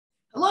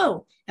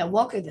Hello, and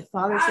welcome to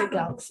Fathers of the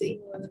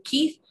Galaxy. I'm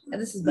Keith,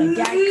 and this is my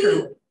dad,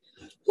 Kerwin.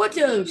 What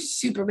do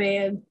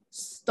Superman,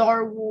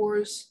 Star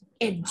Wars,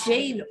 and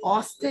Jane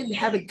Austen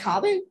have in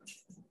common?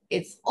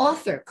 It's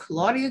author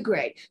Claudia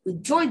Gray, who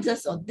joins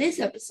us on this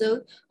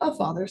episode of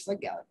Fathers of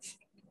the Galaxy.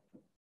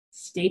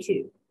 Stay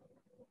tuned.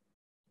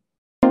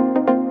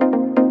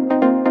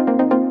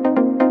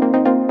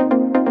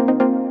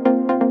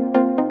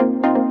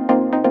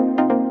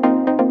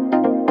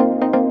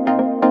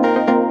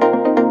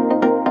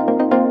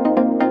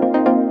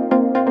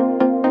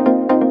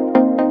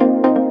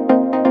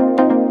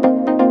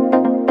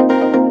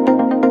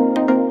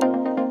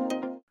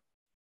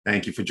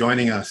 Thank you for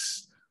joining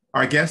us.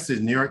 Our guest is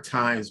New York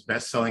Times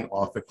bestselling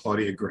author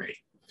Claudia Gray.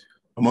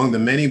 Among the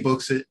many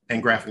books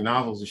and graphic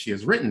novels that she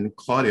has written,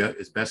 Claudia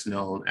is best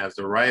known as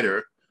the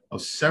writer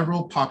of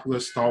several popular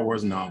Star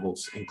Wars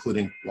novels,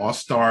 including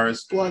Lost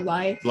Stars,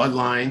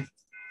 Bloodline,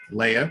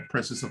 Leia,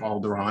 Princess of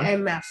Alderaan,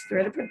 and Master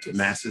and Apprentice.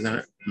 Master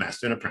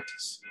and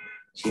Apprentice.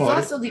 She's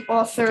also the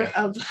author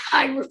of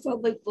High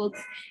Republic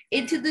books,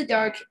 Into the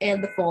Dark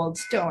and The Fallen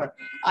Star.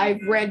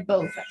 I've read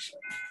both, actually.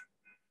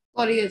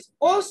 Claudia has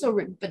also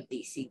written for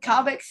DC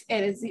Comics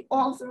and is the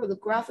author of the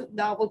graphic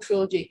novel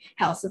trilogy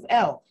House of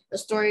El, a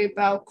story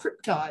about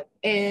Krypton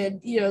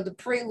and, the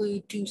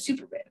prelude to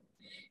Superman.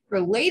 Her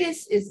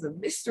latest is the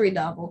mystery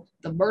novel,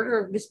 The Murder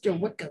of Mr.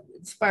 Wickham,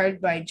 inspired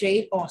by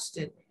Jane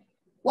Austen.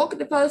 Welcome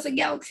to Fathers of the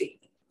Galaxy.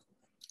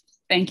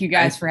 Thank you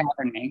guys for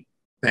having me.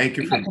 Thank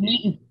you. We got to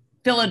meet in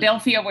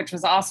Philadelphia, which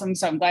was awesome,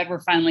 so I'm glad we're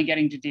finally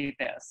getting to do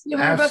this. Yeah,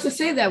 we were about to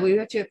say that. We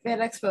went to a Fan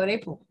Expo in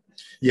April.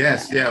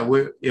 Yes,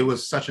 it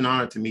was such an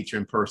honor to meet you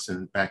in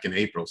person back in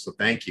April, so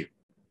thank you.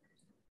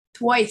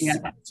 Twice. Yeah.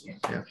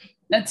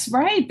 That's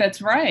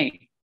right.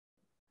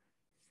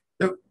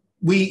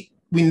 We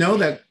know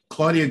that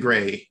Claudia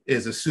Gray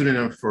is a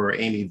pseudonym for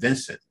Amy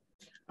Vincent.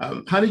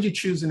 How did you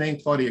choose the name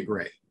Claudia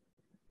Gray?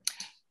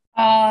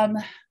 All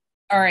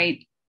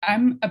right.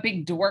 I'm a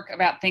big dork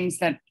about things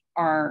that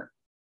are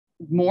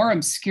more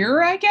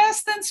obscure, I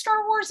guess, than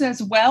Star Wars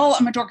as well.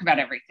 I'm a dork about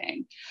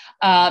everything.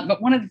 But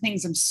one of the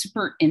things I'm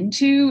super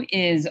into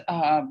is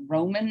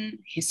Roman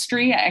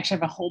history. I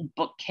actually have a whole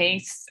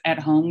bookcase at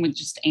home with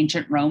just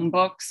ancient Rome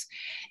books.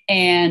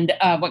 And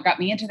what got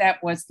me into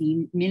that was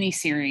the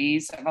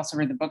miniseries. I've also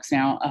read the books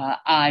now,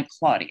 I,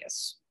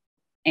 Claudius.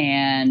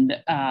 And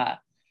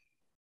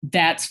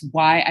that's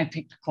why I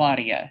picked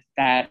Claudia.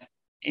 That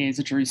is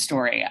a true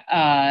story.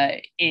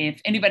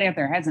 If anybody out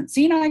there hasn't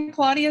seen I,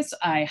 Claudius,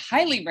 I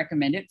highly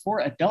recommend it for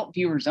adult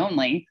viewers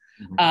only.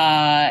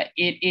 Mm-hmm.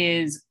 It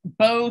is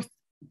both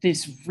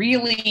this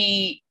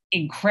really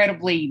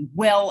incredibly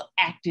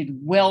well-acted,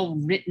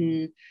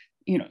 well-written,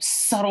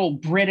 subtle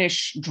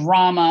British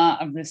drama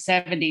of the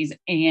 70s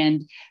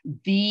and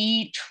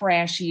the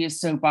trashiest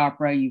soap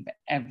opera you've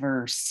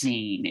ever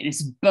seen. It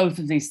is both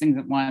of these things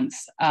at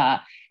once.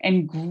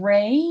 And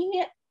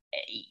Gray,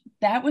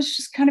 that was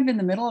just kind of in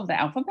the middle of the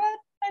alphabet,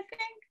 I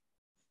think.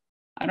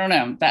 I don't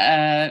know.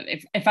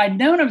 If I'd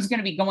known I was going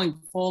to be going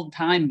full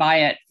time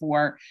by it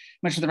for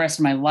much of the rest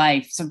of my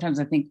life, sometimes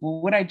I think,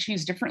 well, would I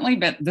choose differently?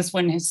 But this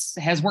one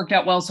has worked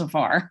out well so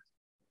far.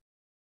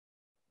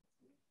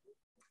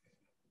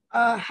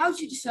 How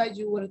did you decide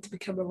you wanted to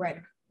become a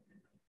writer?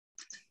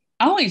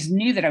 I always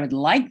knew that I would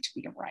like to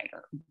be a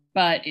writer,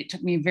 but it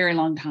took me a very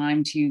long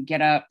time to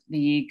get up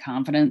the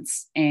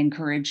confidence and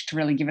courage to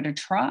really give it a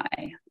try.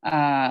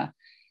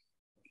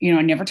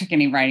 I never took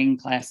any writing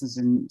classes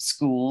in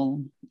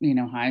school,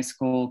 high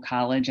school,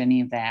 college, any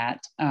of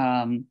that.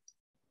 And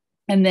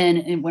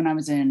then when I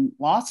was in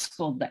law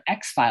school, the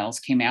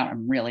X-Files came out.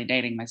 I'm really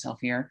dating myself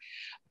here.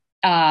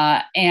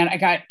 And I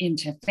got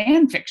into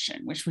fan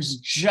fiction, which was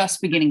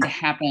just beginning to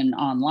happen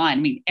online.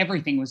 I mean,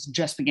 everything was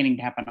just beginning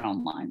to happen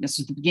online. This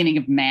was the beginning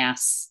of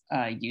mass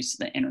use of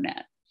the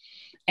internet.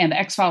 And the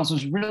X-Files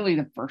was really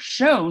the first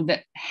show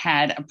that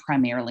had a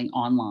primarily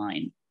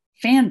online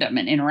fandom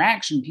and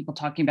interaction, people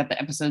talking about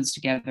the episodes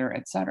together,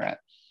 etc.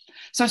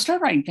 So I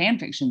started writing fan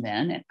fiction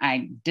then, and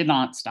I did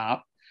not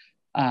stop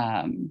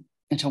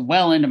until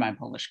well into my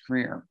published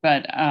career.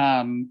 But,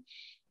 I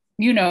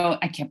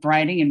kept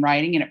writing.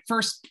 And at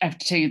first, I have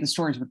to tell you, the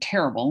stories were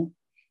terrible.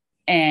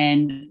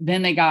 And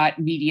then they got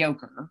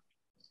mediocre,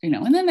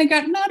 and then they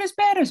got not as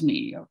bad as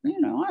mediocre,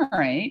 all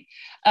right.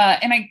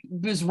 And I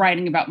was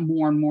writing about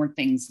more and more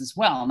things as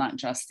well, not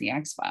just the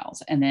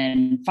X-Files. And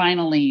then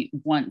finally,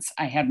 once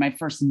I had my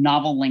first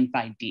novel length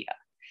idea,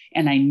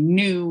 and I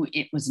knew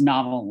it was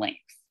novel length,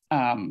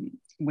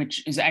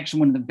 which is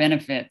actually one of the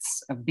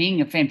benefits of being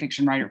a fan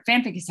fiction writer.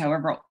 Fanfic is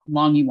however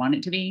long you want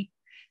it to be.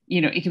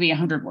 It could be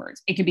 100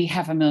 words. It could be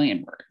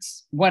 500,000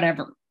 words,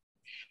 whatever.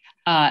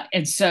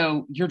 And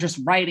so you're just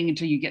writing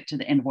until you get to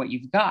the end of what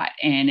you've got.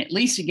 And at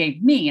least it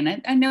gave me,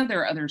 and I know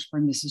there are others for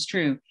whom this is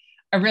true,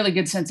 a really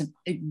good sense of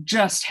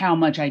just how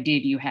much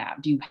idea do you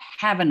have? Do you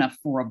have enough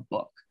for a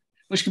book?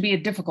 Which could be a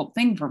difficult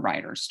thing for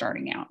writers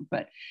starting out.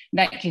 But in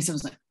that case, it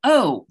was like,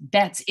 oh,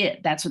 that's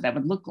it. That's what that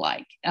would look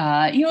like.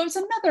 It was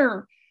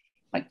another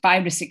like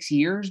 5 to 6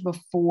 years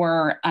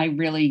before I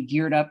really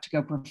geared up to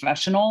go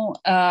professional,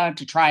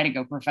 to try to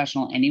go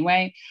professional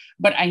anyway.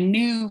 But I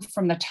knew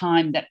from the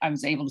time that I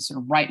was able to sort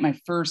of write my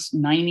first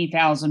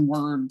 90,000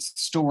 words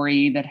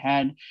story that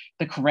had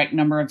the correct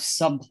number of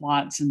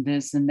subplots and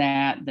this and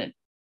that,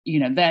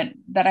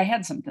 that I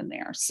had something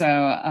there. So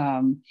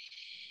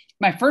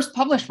my first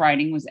published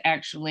writing was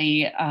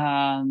actually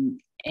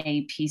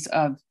a piece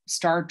of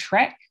Star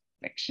Trek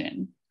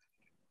fiction.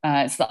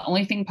 It's the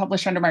only thing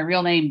published under my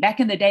real name. Back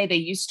in the day, they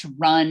used to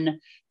run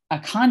a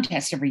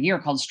contest every year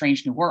called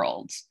Strange New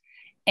Worlds.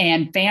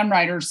 And fan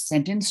writers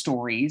sent in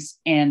stories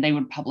and they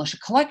would publish a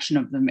collection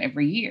of them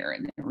every year.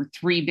 And there were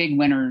 3 big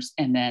winners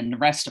and then the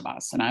rest of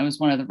us. And I was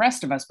one of the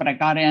rest of us, but I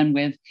got in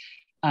with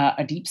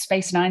a Deep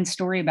Space Nine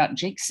story about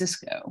Jake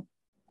Sisko.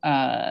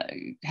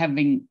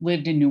 Having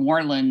lived in New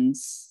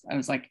Orleans, I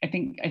was like, I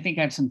think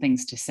I have some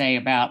things to say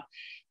about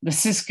the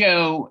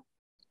Sisko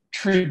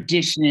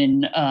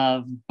tradition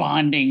of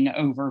bonding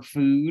over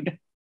food.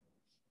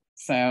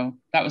 So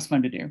that was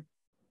fun to do.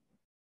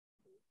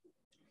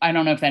 I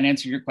don't know if that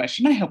answered your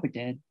question. I hope it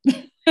did.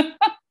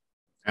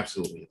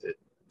 Absolutely, it did.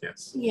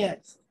 Yes.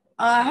 Yes.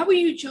 How were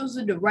you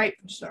chosen to write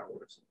for Star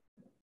Wars?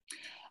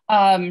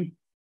 All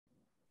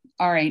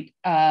right.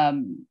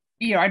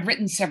 I'd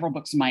written several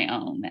books of my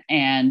own,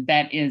 and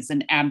that is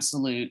an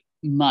absolute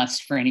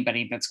must for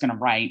anybody that's going to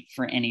write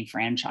for any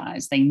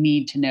franchise. They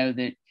need to know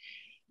that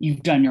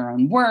you've done your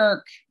own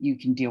work, you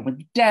can deal with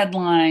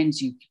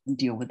deadlines, you can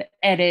deal with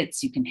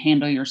edits, you can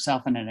handle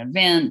yourself in an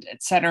event,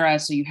 etc.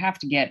 So you have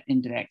to get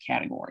into that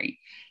category.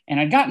 And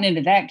I'd gotten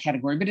into that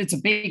category, but it's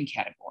a big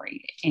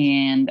category.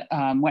 And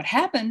what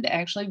happened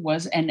actually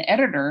was an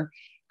editor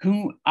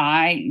who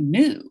I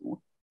knew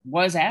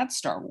was at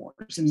Star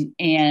Wars.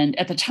 And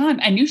at the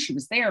time, I knew she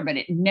was there, but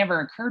it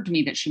never occurred to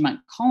me that she might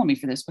call me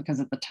for this, because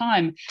at the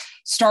time,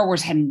 Star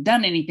Wars hadn't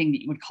done anything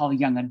that you would call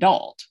young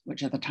adult,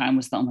 which at the time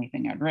was the only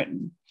thing I'd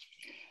written.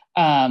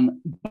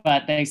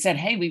 But they said,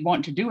 hey, we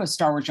want to do a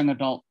Star Wars young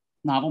adult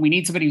novel. We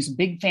need somebody who's a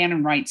big fan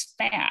and writes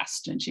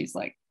fast. And she's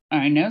like,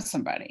 I know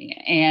somebody.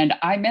 And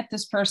I met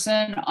this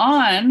person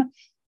on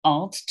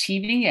Alt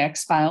TV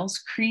X-Files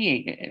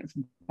Creative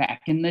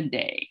back in the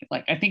day.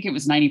 Like, I think it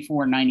was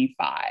 94,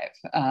 95.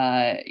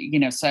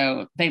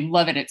 So they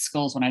love it at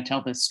schools when I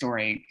tell this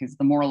story, because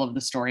the moral of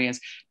the story is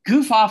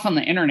goof off on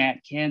the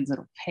internet, kids,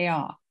 it'll pay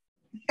off.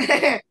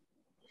 It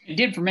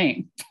did for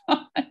me.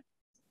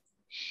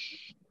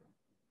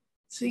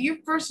 So your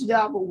first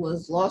novel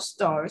was Lost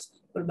Stars,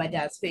 one of my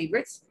dad's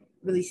favorites,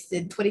 released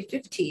in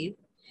 2015.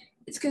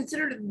 It's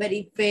considered by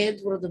many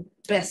fans one of the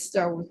best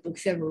Star Wars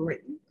books ever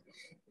written.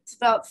 It's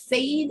about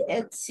Thane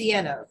and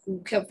Sienna,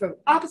 who come from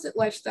opposite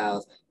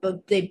lifestyles,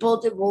 but they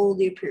both enroll in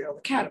the Imperial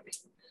Academy.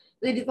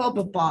 They develop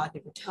a bond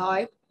over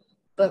time,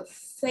 but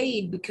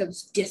Thane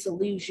becomes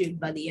disillusioned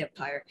by the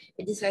Empire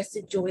and decides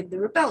to join the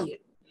rebellion.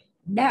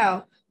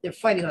 Now, they're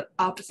fighting on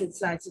opposite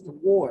sides of the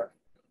war.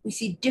 We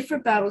see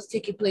different battles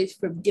taking place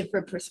from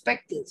different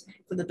perspectives,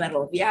 from the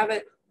Battle of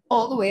Yavin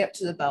all the way up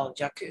to the Battle of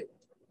Jakku.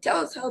 Tell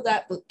us how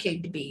that book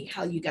came to be,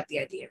 how you got the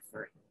idea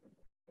for it.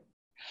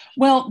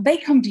 Well, they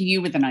come to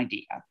you with an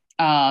idea.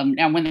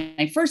 Now, when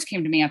they first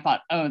came to me, I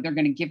thought, oh, they're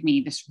going to give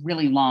me this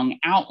really long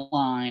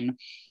outline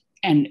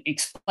and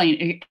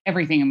explain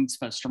everything I'm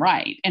supposed to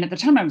write. And at the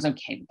time, I was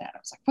okay with that. I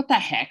was like, what the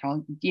heck?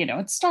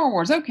 It's Star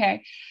Wars,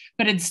 okay.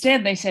 But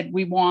instead, they said,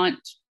 we want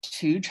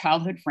 2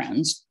 childhood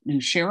friends who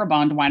share a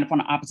bond to wind up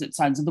on opposite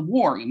sides of the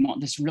war. We want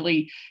this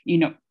really,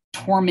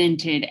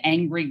 tormented,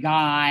 angry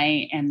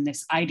guy and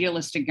this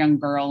idealistic young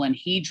girl, and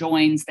he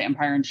joins the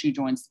Empire and she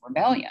joins the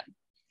rebellion.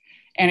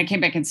 And I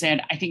came back and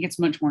said, I think it's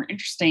much more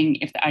interesting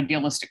if the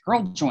idealistic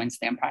girl joins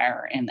the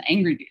Empire and the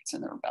angry dude's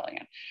in the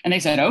rebellion. And they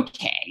said,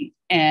 okay.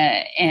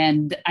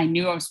 And I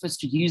knew I was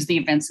supposed to use the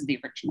events of the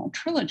original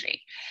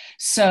trilogy.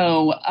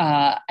 So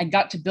I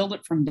got to build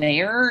it from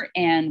there.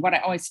 And what I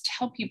always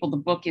tell people the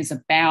book is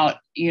about,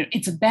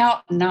 it's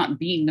about not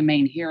being the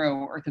main hero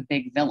or the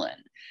big villain.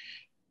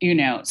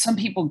 Some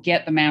people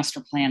get the master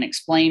plan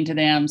explained to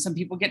them. Some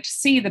people get to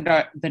see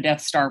the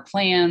Death Star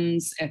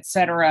plans,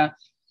 etc.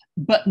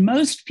 But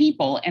most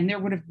people, and there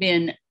would have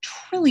been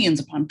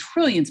trillions upon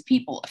trillions of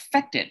people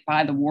affected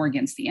by the war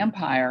against the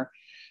Empire.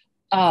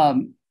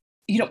 What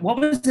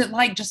was it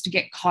like just to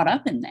get caught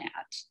up in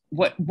that?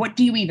 What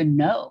do you even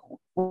know?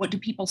 What do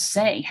people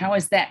say? How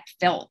is that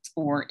felt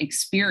or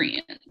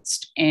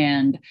experienced?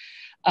 And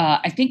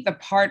I think the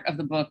part of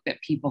the book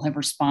that people have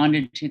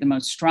responded to the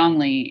most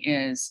strongly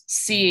is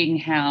seeing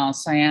how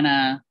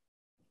Sienna,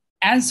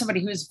 as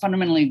somebody who is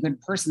fundamentally a good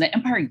person, the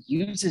Empire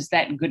uses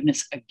that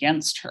goodness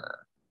against her.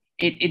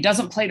 It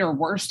doesn't play to her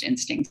worst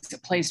instincts.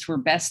 It plays to her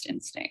best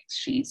instincts.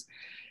 She's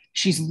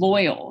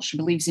loyal. She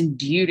believes in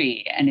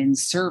duty and in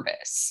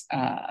service.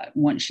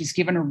 Once she's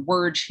given her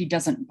word, she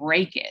doesn't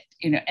break it.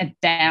 And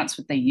that's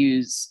what they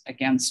use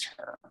against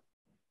her.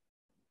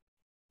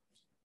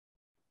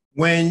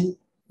 When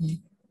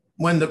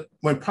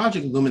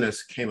Project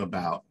Luminous came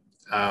about,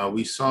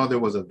 we saw there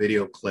was a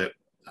video clip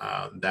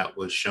that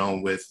was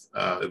shown with,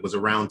 it was a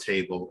round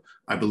table.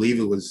 I believe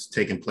it was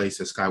taking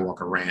place at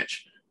Skywalker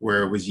Ranch,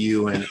 where it was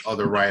you and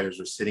other writers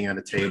were sitting at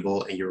a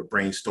table and you were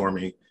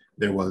brainstorming.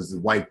 There was the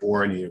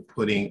whiteboard and you're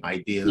putting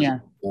ideas on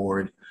the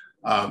board.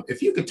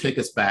 If you could take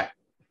us back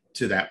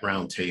to that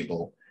round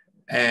table,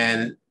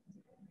 and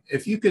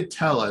if you could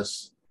tell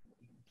us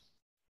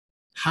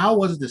how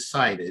was it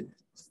decided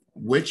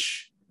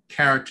which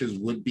characters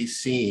would be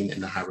seen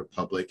in the High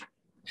Republic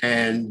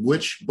and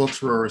which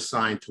books were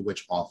assigned to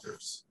which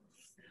authors?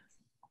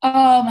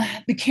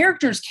 The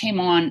characters came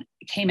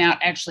out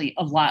actually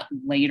a lot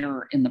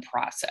later in the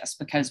process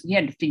because we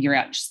had to figure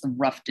out just the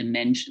rough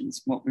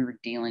dimensions, what we were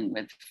dealing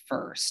with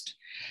first.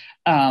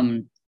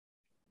 And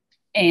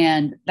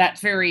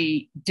that's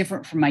very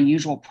different from my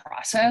usual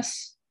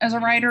process as a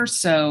writer.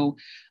 So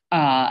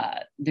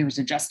there was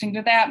adjusting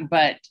to that,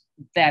 but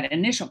that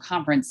initial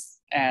conference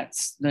at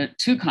the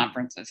 2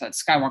 conferences at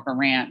Skywalker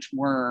Ranch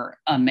were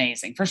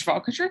amazing. First of all,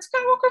 because you're at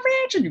Skywalker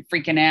Ranch and you're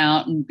freaking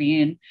out and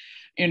being,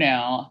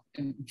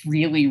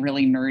 really,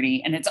 really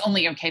nerdy. And it's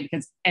only okay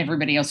because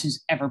everybody else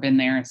who's ever been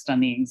there has done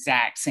the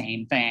exact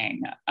same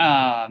thing.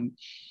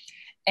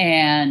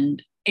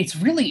 And it's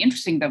really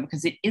interesting though,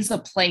 because it is a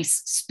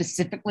place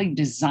specifically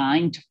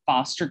designed to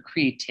foster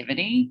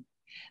creativity.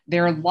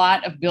 There are a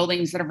lot of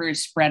buildings that are very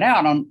spread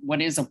out on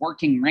what is a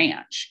working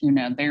ranch.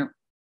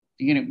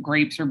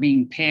 Grapes are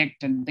being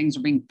picked and things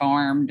are being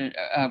farmed.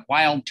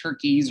 Wild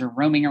turkeys are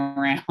roaming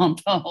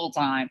around the whole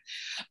time.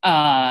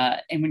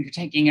 And when you're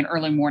taking an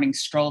early morning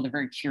stroll, they're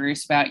very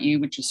curious about you,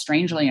 which is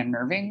strangely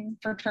unnerving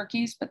for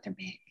turkeys, but they're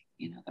big,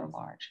 they're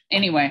large.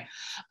 Anyway,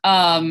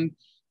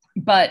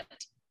 but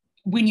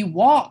when you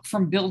walk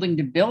from building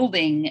to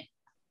building,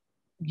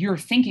 you're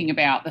thinking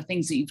about the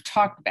things that you've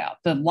talked about.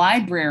 The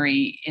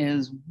library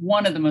is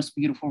one of the most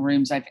beautiful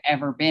rooms I've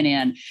ever been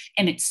in.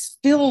 And it's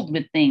filled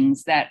with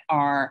things that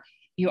are,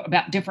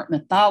 about different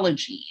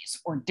mythologies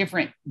or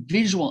different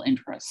visual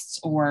interests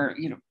or,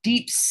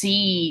 deep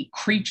sea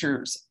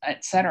creatures,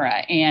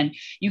 etc. And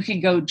you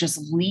can go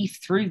just leaf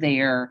through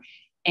there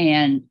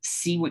and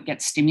see what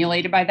gets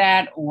stimulated by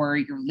that, or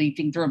you're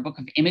leafing through a book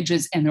of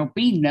images and there'll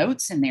be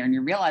notes in there and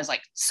you realize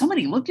like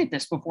somebody looked at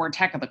this before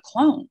Attack of the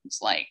Clones.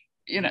 Like,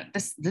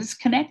 this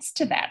connects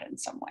to that in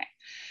some way.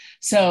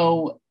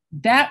 So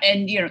that,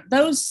 and,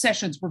 those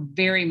sessions were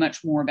very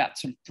much more about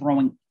sort of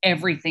throwing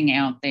everything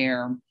out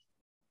there,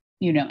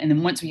 and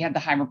then once we had the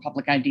High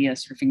Republic idea,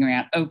 sort of figuring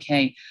out,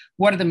 okay,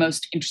 what are the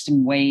most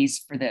interesting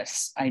ways for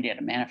this idea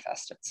to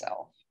manifest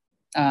itself?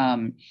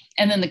 And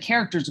then the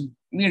characters,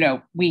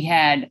 we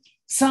had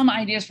some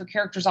ideas for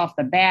characters off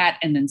the bat,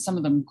 and then some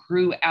of them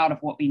grew out of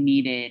what we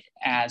needed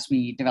as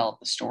we developed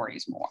the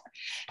stories more.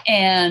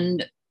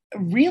 And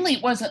really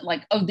it wasn't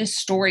like, oh, this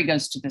story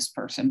goes to this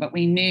person, but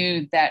we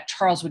knew that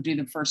Charles would do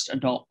the first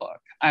adult book.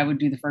 I would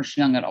do the first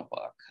young adult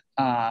book.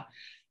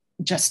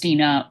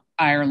 Justina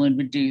Ireland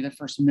would do the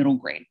first middle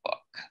grade book.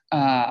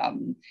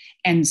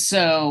 And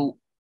so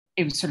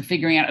it was sort of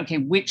figuring out, okay,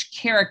 which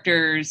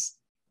characters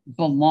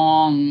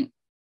belong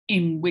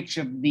in which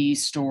of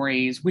these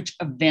stories, which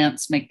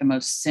events make the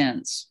most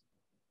sense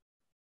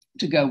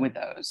to go with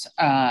those.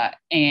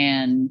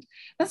 And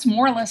that's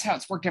more or less how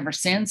it's worked ever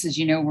since. As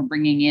you know, we're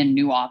bringing in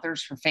new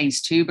authors for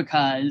phase 2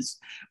 because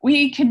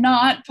we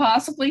cannot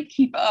possibly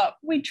keep up.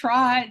 We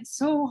tried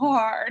so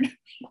hard.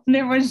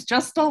 There was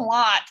just a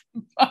lot,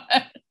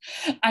 but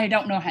I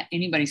don't know how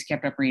anybody's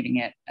kept up reading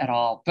it at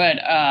all, but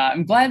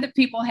I'm glad that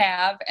people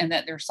have and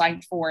that they're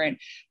psyched for it.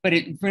 But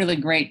it's really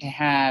great to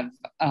have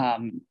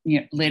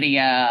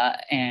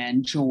Lydia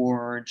and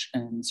George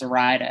and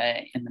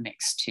Zoraida in the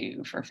mix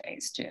too for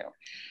phase 2.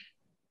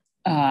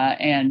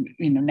 And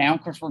now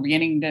of course we're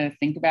beginning to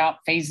think about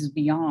phases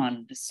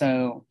beyond.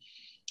 So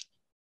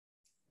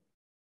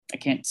I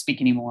can't speak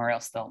anymore,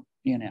 else they'll,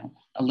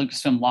 a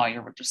Lucasfilm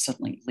lawyer would just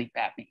suddenly leap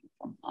at me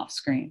from off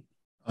screen.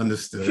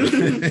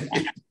 Understood.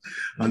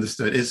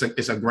 Understood.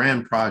 It's a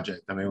grand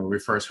project. I mean, when we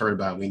first heard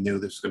about it, we knew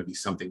this was going to be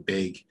something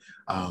big,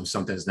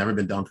 something that's never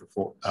been done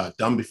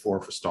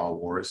before for Star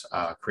Wars,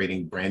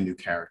 creating brand new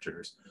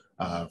characters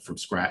from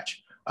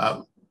scratch.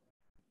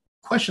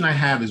 Question I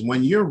have is,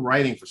 when you're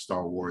writing for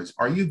Star Wars,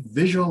 are you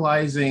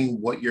visualizing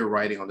what you're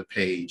writing on the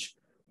page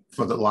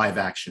for the live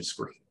action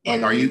screen?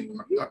 Like, are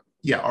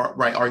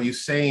you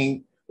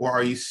saying, or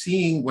are you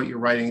seeing what you're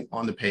writing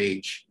on the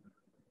page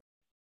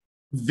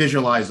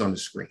visualized on the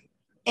screen?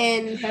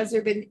 And has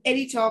there been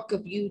any talk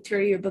of you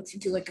turning your books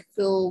into like a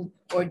film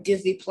or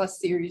Disney Plus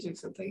series or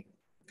something?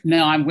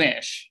 No, I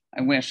wish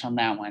on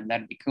that one.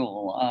 That'd be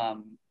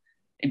cool.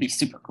 It'd be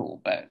super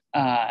cool, but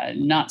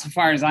not so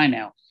far as I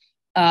know.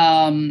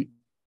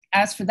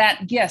 As for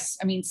that, yes,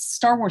 I mean,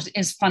 Star Wars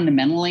is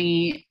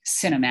fundamentally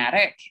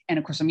cinematic. And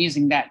of course, I'm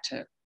using that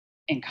to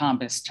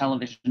encompass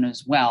television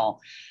as well.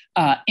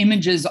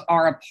 Images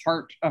are a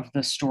part of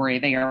the story.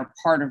 They are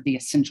part of the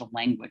essential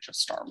language of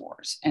Star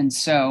Wars. And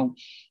so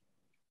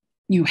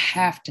you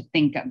have to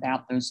think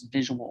about those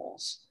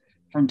visuals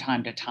from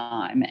time to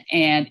time.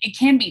 And it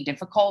can be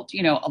difficult.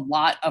 A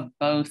lot of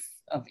both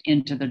of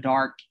Into the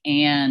Dark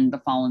and The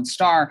Fallen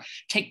Star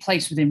take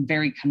place within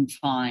very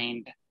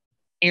confined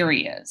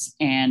areas.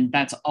 And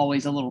that's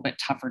always a little bit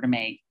tougher to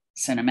make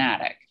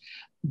cinematic.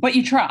 but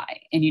you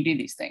try and you do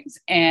these things.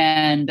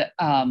 And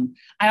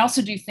I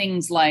also do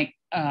things like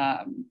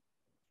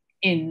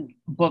in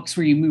books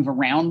where you move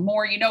around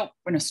more. You know,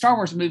 in a Star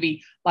Wars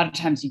movie, a lot of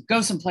times you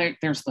go someplace,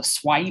 there's the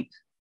swipe,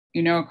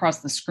 you know,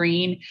 across the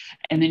screen,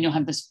 and then you'll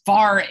have this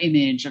far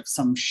image of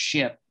some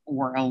ship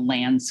or a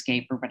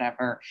landscape or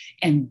whatever,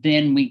 and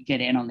then we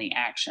get in on the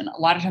action. A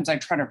lot of times I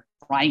try to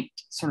write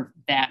sort of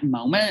that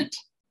moment.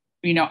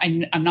 You know,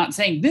 I'm not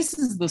saying this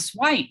is the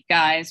swipe,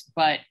 guys,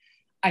 but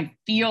I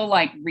feel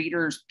like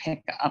readers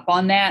pick up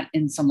on that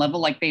in some level,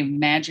 like they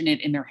imagine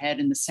it in their head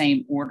in the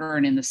same order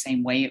and in the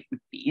same way it would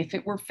be if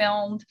it were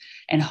filmed.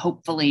 And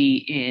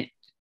hopefully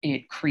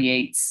it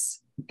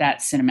creates that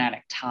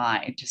cinematic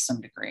tie to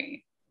some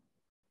degree.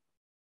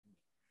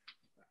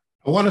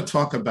 I want to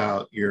talk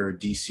about your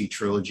DC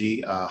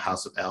trilogy,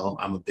 House of L.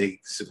 I'm a big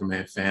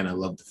Superman fan. I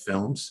love the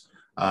films.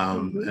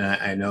 And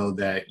I know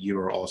that you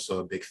are also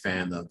a big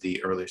fan of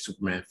the earlier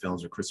Superman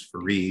films with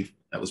Christopher Reeve.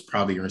 That was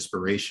probably your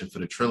inspiration for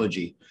the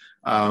trilogy.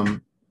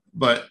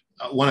 But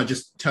I want to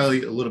just tell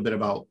you a little bit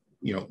about,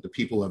 you know, the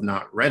people who have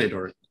not read it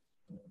or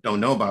don't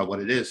know about what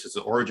it is. It's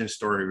an origin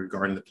story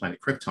regarding the planet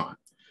Krypton,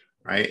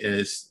 right?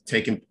 It's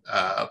taking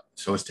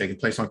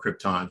place on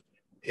Krypton.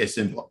 It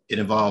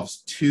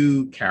involves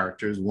two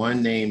characters,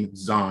 one named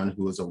Zahn,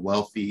 who is a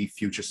wealthy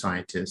future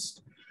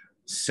scientist.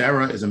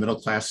 Sarah is a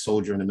middle-class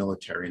soldier in the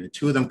military, and the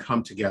two of them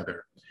come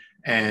together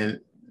and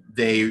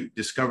they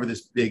discover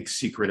this big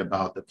secret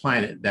about the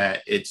planet,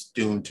 that it's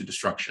doomed to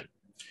destruction.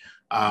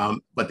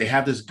 But they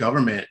have this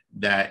government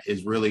that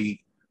is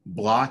really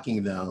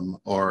blocking them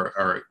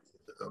or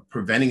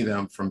preventing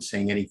them from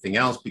saying anything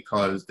else,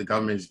 because the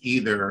government is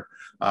either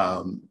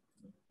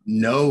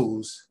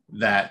knows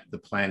that the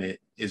planet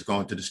is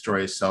going to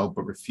destroy itself,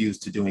 but refuse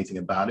to do anything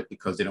about it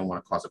because they don't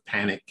want to cause a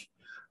panic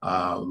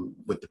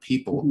with the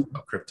people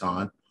of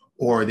Krypton,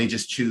 or they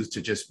just choose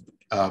to just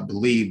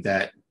believe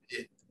that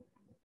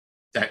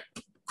that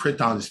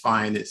Krypton is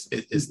fine.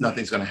 It's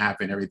nothing's going to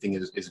happen. Everything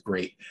is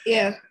great.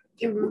 Yeah,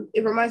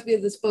 it reminds me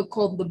of this book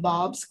called The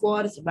Bob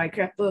Squad. It's a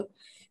Minecraft book.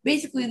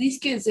 Basically, these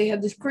kids, they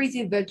have this crazy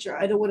adventure.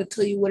 I don't want to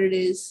tell you what it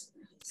is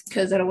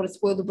because I don't want to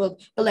spoil the book,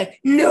 but like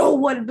no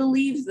one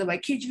believes them. I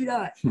kid you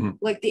not.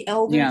 Like the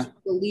elders,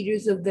 the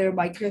leaders of their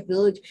Minecraft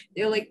village,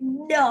 they're like,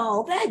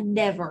 no, that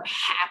never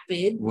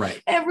happened.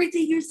 Right.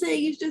 Everything you're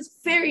saying is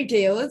just fairy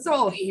tale. It's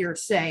all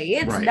hearsay.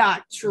 It's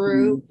not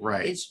true.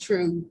 Right. It's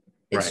true.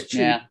 It's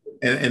true. Yeah.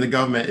 And the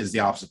government is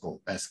the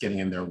obstacle that's getting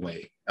in their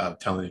way of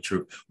telling the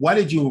truth. Why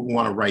did you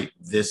want to write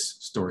this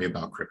story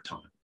about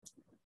Krypton?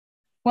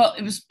 Well,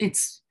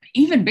 it's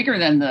even bigger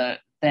than the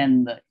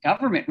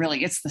government,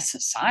 really. It's the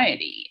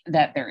society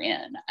that they're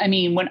in. I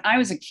mean, when I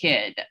was a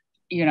kid,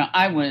 you know,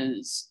 I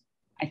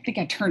think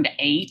I turned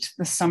 8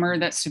 the summer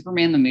that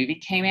Superman the movie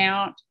came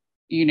out,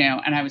 you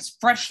know, and I was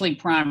freshly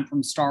primed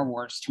from Star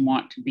Wars to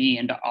want to be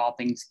into all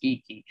things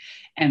geeky.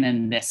 And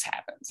then this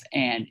happens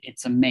and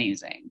it's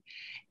amazing.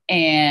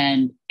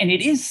 And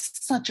it is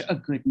such a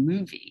good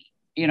movie.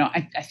 You know,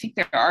 I think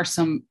there are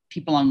some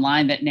people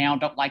online that now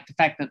don't like the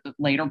fact that the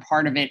later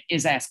part of it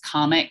is as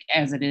comic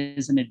as it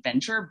is an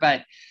adventure.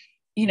 But,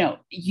 you know,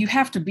 you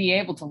have to be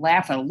able to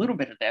laugh at a little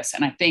bit of this.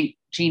 And I think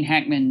Gene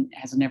Hackman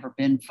has never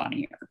been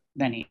funnier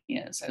than he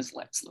is as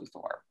Lex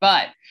Luthor.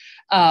 But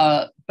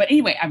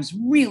anyway, I was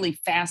really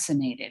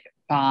fascinated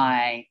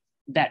by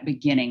that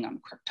beginning on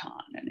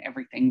Krypton, and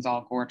everything's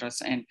all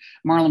gorgeous. And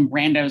Marlon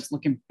Brando's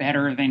looking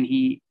better than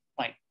he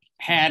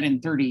had in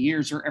 30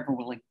 years or ever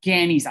will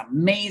again. He's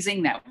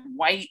amazing. That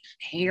white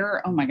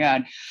hair. Oh my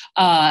God.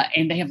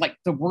 And they have like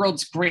the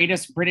world's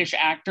greatest British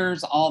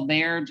actors all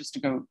there just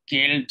to go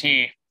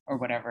guilty or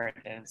whatever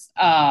it is.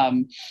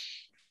 And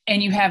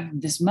you have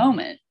this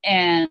moment,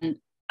 and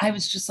I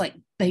was just like,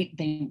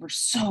 they were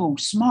so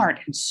smart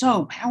and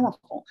so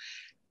powerful.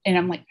 And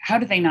I'm like, how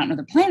do they not know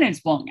the planet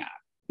is blowing up?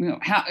 You know,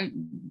 how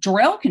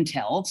Jor-El can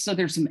tell. So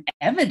there's some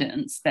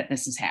evidence that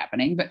this is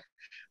happening, but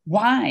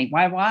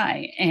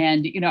why?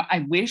 And, you know,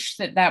 I wish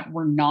that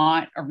were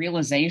not a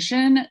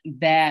realization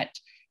that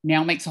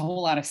now makes a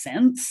whole lot of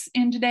sense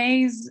in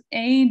today's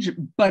age,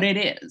 but it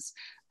is.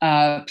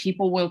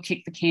 People will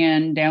kick the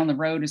can down the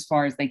road as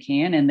far as they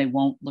can, and they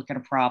won't look at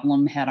a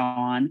problem head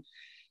on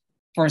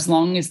for as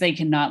long as they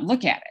cannot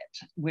look at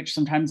it, which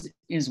sometimes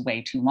is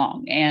way too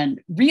long.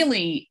 And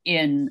really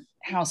in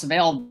House of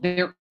L,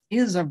 there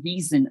is a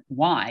reason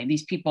why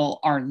these people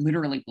are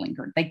literally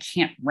blinkered. They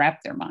can't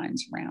wrap their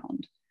minds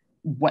around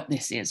what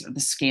this is or the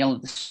scale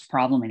of this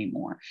problem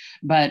anymore.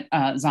 But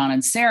Zahn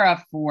and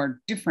Sarah, for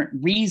different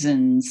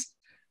reasons,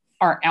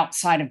 are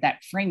outside of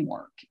that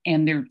framework.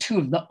 And they're two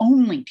of the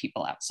only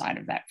people outside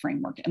of that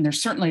framework. And they're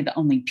certainly the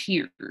only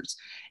peers.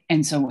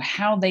 And so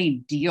how they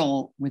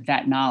deal with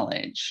that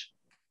knowledge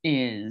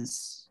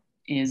is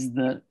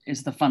the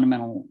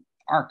fundamental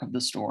arc of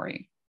the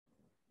story.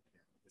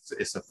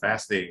 It's a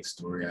fascinating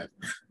story.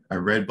 I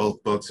read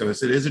both books. So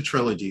it is a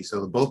trilogy.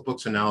 So both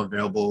books are now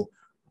available.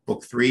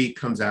 Book 3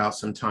 comes out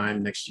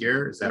sometime next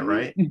year. Is that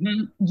right?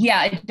 Yeah,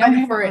 I don't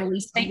have a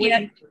release date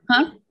yet.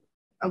 Huh?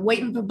 I'm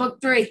waiting for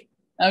book 3.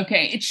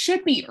 Okay, it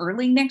should be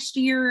early next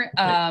year.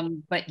 Okay.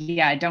 But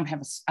yeah, I don't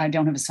have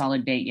a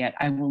solid date yet.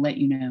 I will let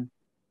you know.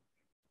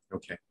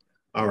 Okay.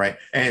 All right.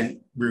 And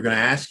we are going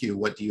to ask you,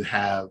 what do you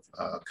have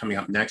coming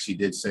up next? You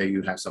did say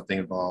you have something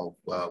involved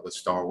with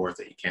Star Wars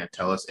that you can't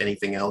tell us.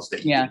 Anything else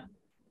that you Yeah. can,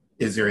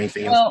 is there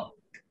anything else? Well,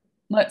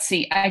 let's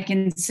see. I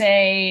can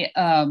say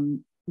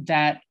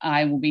that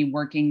I will be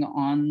working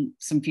on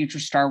some future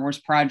Star Wars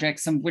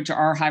projects, some of which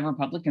are High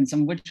Republic and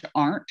some of which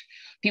aren't.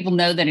 People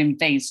know that in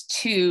phase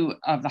 2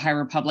 of the High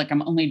Republic,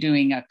 I'm only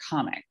doing a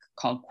comic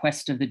called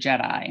Quest of the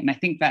Jedi. And I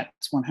think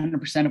that's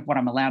 100% of what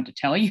I'm allowed to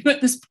tell you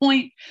at this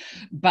point.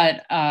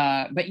 But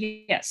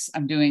yes,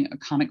 I'm doing a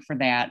comic for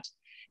that.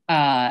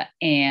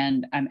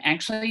 And I'm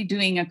actually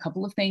doing a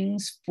couple of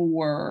things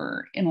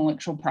for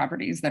intellectual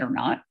properties that are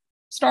not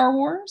Star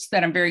Wars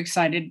that I'm very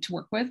excited to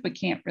work with, but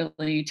can't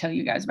really tell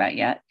you guys about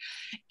yet.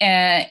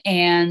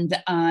 And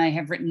I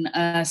have written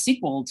a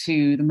sequel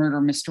to The Murder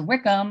of Mr.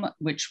 Wickham,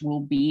 which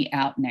will be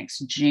out next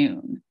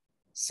June.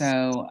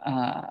 So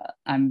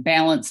I'm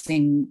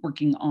balancing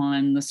working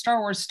on the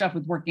Star Wars stuff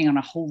with working on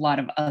a whole lot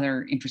of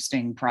other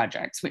interesting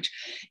projects, which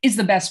is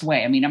the best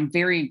way. I mean, I'm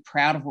very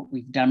proud of what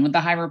we've done with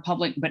the High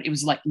Republic, but it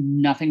was like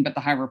nothing but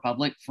the High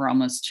Republic for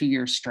almost 2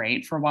 years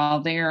straight for a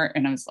while there.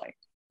 And I was like,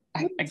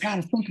 I got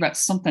to think about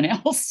something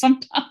else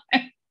sometime.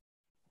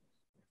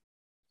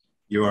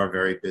 You are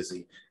very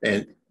busy.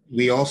 And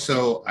we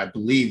also, I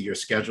believe you're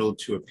scheduled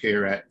to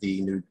appear at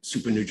the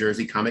Super New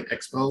Jersey Comic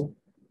Expo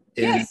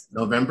in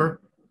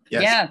November.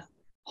 Yes. Yes.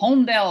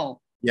 Holmdel.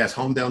 Yes,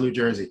 Holmdel, New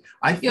Jersey.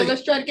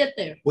 Let's try to get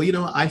there.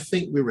 Well, I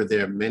think we were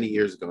there many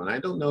years ago, and I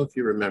don't know if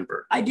you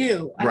remember. I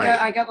do.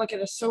 I got like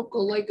an Ahsoka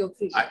Lego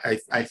figure.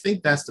 I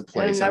think that's the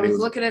place. And I was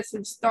looking at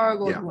some Star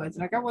Wars ones,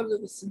 and I got one of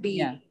those Sabine.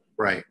 Yeah.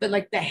 Right. But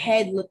like the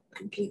head looked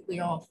completely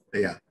off.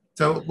 Yeah.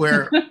 So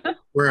we're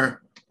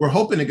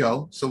hoping to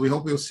go. So we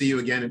hope we'll see you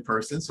again in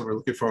person. So we're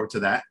looking forward to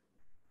that.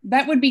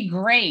 That would be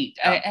great.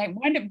 Yeah. I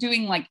wind up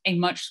doing like a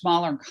much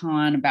smaller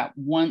con about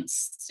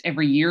once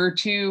every year or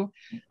two,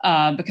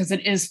 because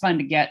it is fun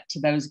to get to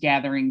those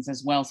gatherings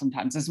as well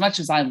sometimes. As much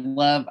as I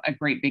love a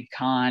great big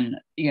con,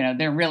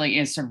 there really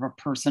is sort of a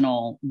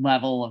personal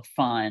level of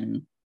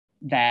fun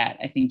that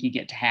I think you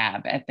get to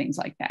have at things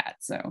like that.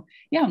 So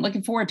yeah, I'm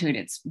looking forward to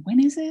it. When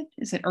is it?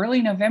 Is it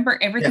early November?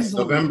 Everything's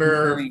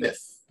November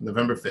 5th.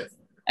 November 5th.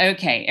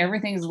 Okay,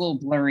 everything's a little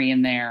blurry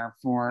in there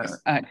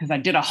because I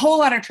did a whole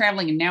lot of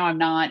traveling and now I'm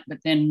not. But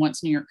then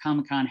once New York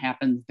Comic Con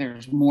happens,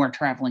 there's more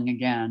traveling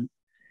again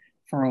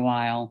for a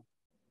while.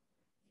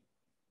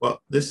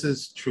 Well, this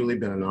has truly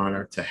been an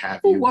honor to have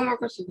you. One more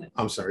question.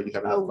 I'm sorry, you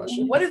have another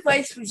question? What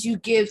advice would you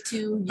give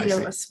to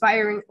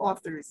aspiring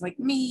authors like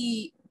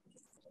me?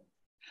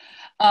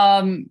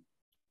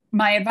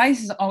 My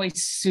advice is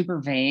always super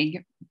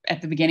vague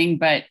at the beginning,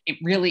 but it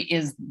really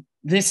is.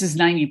 This is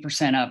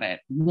 90% of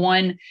it.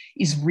 One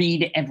is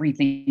read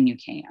everything you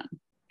can.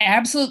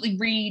 Absolutely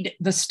read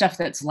the stuff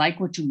that's like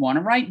what you want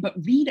to write, but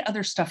read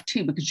other stuff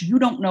too, because you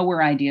don't know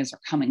where ideas are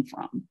coming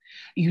from.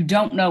 You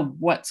don't know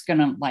what's going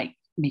to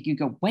make you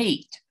go,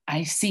 wait,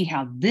 I see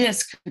how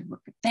this could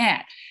work with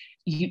that.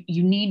 You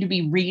need to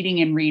be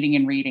reading and reading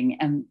and reading.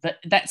 And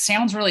that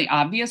sounds really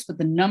obvious, but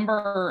the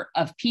number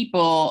of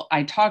people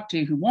I talk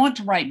to who want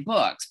to write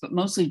books, but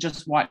mostly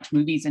just watch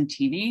movies and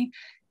TV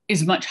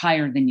is much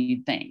higher than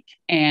you'd think.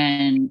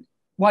 And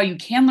while you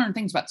can learn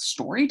things about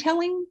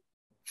storytelling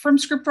from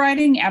script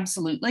writing,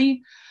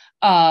 absolutely,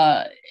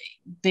 how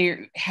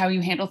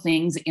you handle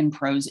things in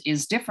prose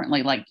is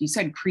differently. Like you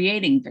said,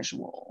 creating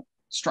visual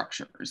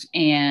structures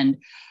and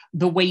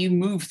the way you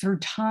move through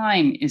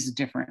time is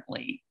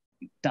differently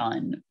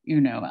done.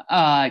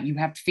 You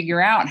have to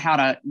figure out how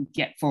to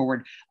get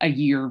forward a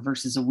year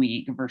versus a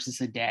week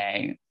versus a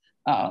day.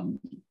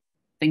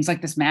 Things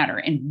like this matter.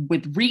 And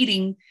with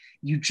reading,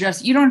 you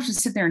don't have to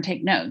sit there and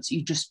take notes.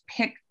 You just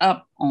pick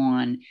up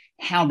on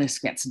how this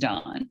gets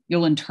done.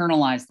 You'll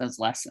internalize those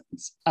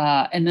lessons.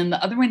 And then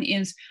the other one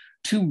is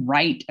to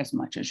write as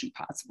much as you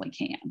possibly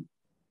can.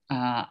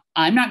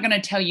 I'm not going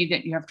to tell you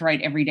that you have to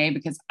write every day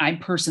because I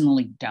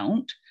personally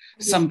don't.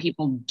 Mm-hmm. Some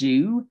people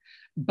do.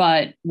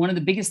 But one of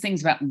the biggest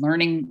things about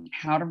learning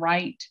how to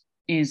write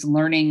is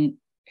learning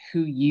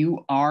who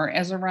you are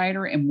as a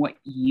writer and what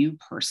you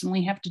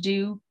personally have to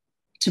do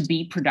to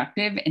be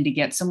productive and to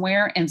get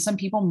somewhere. And some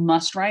people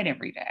must write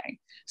every day.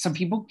 Some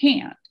people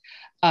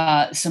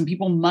can't. Some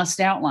people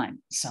must outline.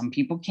 Some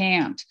people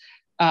can't.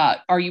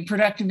 Are you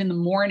productive in the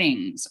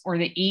mornings or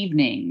the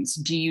evenings?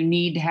 Do you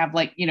need to have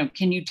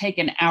can you take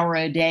an hour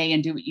a day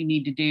and do what you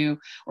need to do?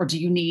 Or do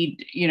you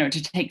need,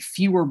 to take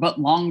fewer but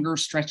longer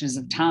stretches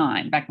of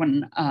time? Back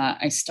when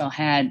I still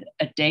had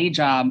a day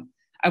job,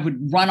 I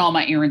would run all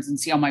my errands and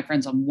see all my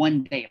friends on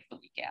one day of the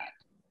weekend.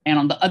 And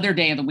on the other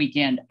day of the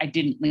weekend, I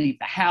didn't leave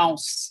the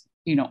house.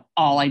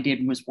 All I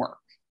did was work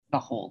the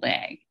whole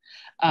day.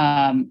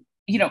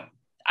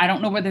 I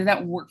don't know whether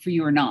that will work for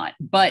you or not,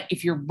 but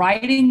if you're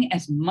writing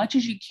as much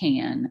as you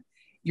can,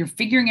 you're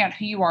figuring out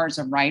who you are as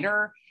a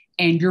writer,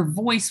 and your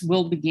voice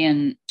will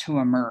begin to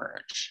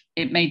emerge.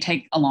 It may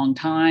take a long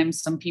time.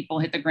 Some people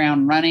hit the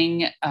ground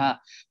running.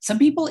 Some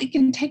people, it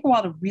can take a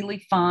while to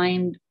really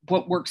find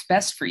what works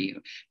best for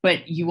you,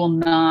 but you will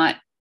not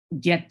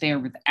get there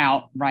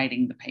without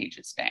writing the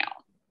pages down.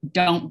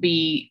 Don't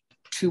be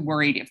too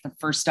worried if the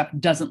first stuff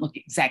doesn't look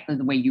exactly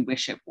the way you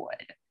wish it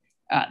would.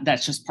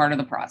 That's just part of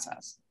the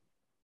process.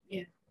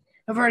 Yeah.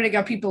 I've already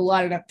got people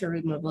lined up to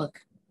read my book.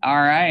 All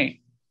right.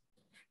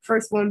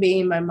 First one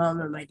being my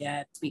mom and my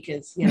dad,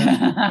 because, you know,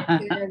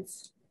 my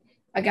parents,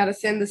 I got to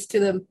send this to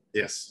them.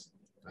 Yes.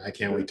 I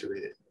can't wait to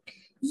read it.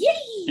 Yay!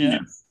 Yeah.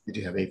 Did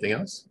you have anything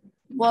else?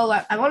 Well,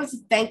 I wanted to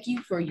thank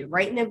you for your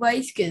writing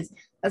advice, because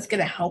that's going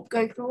to help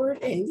going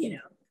forward. And, you know,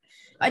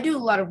 I do a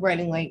lot of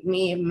writing, like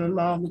me and my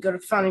mom. We go to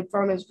Founding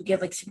Farmers, we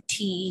get like some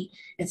tea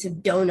and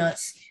some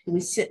donuts, and we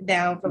sit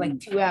down for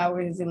like 2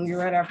 hours and we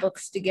write our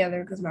books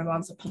together, because my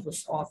mom's a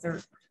published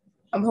author.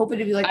 I'm hoping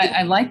to be like.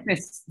 I like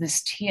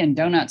this tea and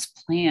donuts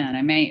plan.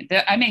 I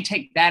may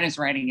take that as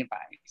writing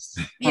advice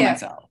for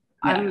myself.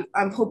 Yeah.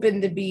 I'm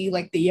hoping to be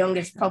like the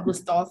youngest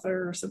published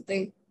author or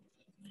something.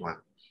 Wow.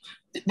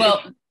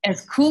 Well,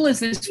 as cool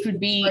as this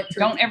would be,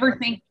 don't ever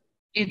think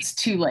it's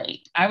too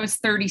late. I was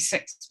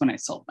 36 when I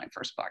sold my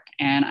first book,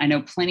 and I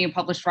know plenty of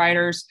published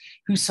writers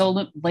who sold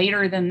it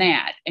later than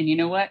that. And you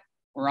know what?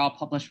 We're all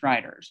published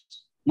writers.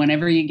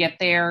 Whenever you get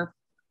there,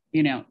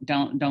 you know,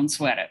 don't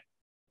sweat it.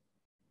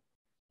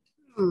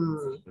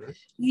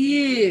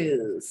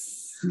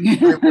 Yes.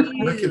 Where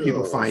can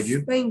people find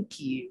you? Thank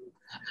you.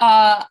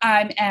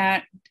 I'm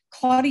at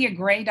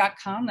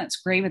ClaudiaGray.com. That's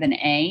Gray with an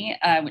A,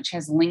 which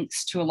has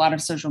links to a lot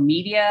of social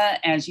media.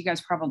 As you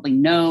guys probably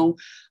know,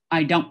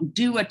 I don't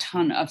do a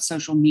ton of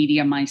social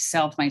media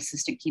myself. My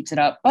assistant keeps it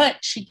up, but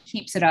she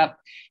keeps it up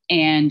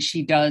and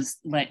she does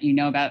let you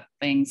know about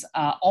things.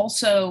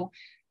 Also,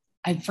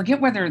 I forget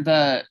whether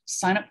the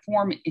sign up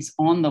form is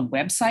on the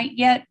website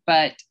yet,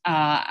 but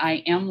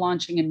I am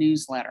launching a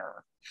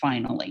newsletter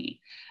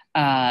finally.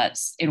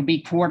 It'll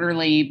be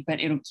quarterly, but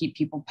it'll keep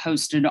people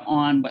posted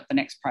on what the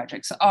next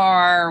projects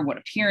are, what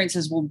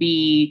appearances will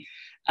be,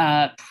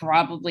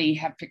 probably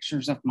have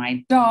pictures of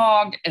my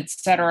dog,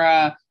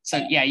 etc.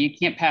 So yeah, you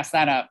can't pass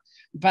that up.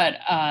 But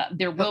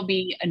there will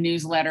be a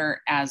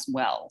newsletter as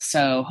well.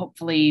 So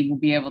hopefully we'll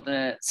be able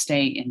to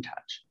stay in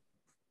touch.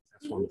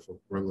 That's wonderful.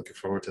 We're looking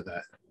forward to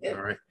that. Yeah.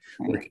 All right.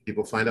 Where can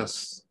people find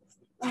us?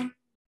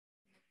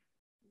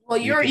 Well,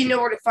 you already know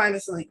where to find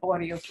us on the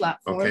audio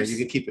platforms. Okay, you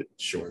can keep it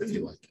short if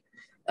you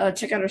like.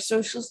 Check out our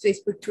socials,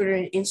 Facebook, Twitter,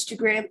 and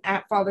Instagram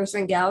at Father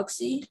Son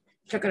Galaxy.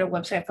 Check out our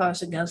website,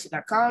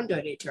 FatherSonGalaxy.com.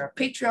 Donate to our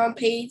Patreon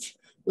page,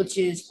 which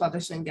is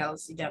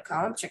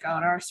FatherSonGalaxy.com. Check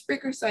out our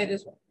Spreaker site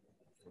as well.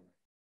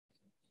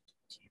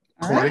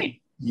 All right.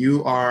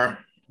 You are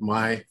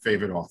my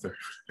favorite author.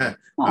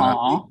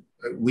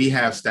 We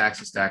have stacks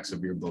and stacks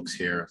of your books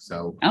here.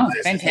 So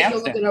fantastic. Take a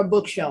look at our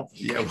bookshelf.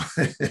 Yeah,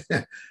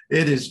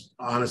 it is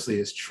honestly,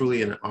 it's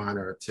truly an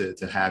honor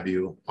to have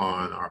you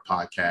on our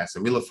podcast.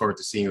 And we look forward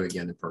to seeing you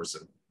again in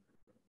person.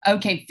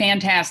 Okay,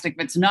 fantastic.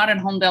 If it's not at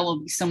Homedale, it'll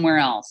be somewhere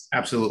else.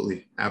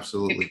 Absolutely.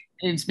 Absolutely.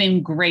 It's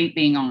been great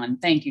being on.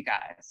 Thank you,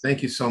 guys.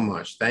 Thank you so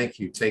much. Thank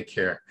you. Take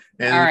care.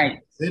 And all right.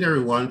 That's it,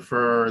 everyone,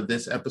 for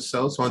this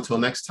episode. So until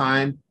next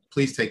time,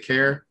 please take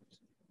care.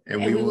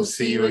 And we will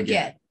see you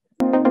again.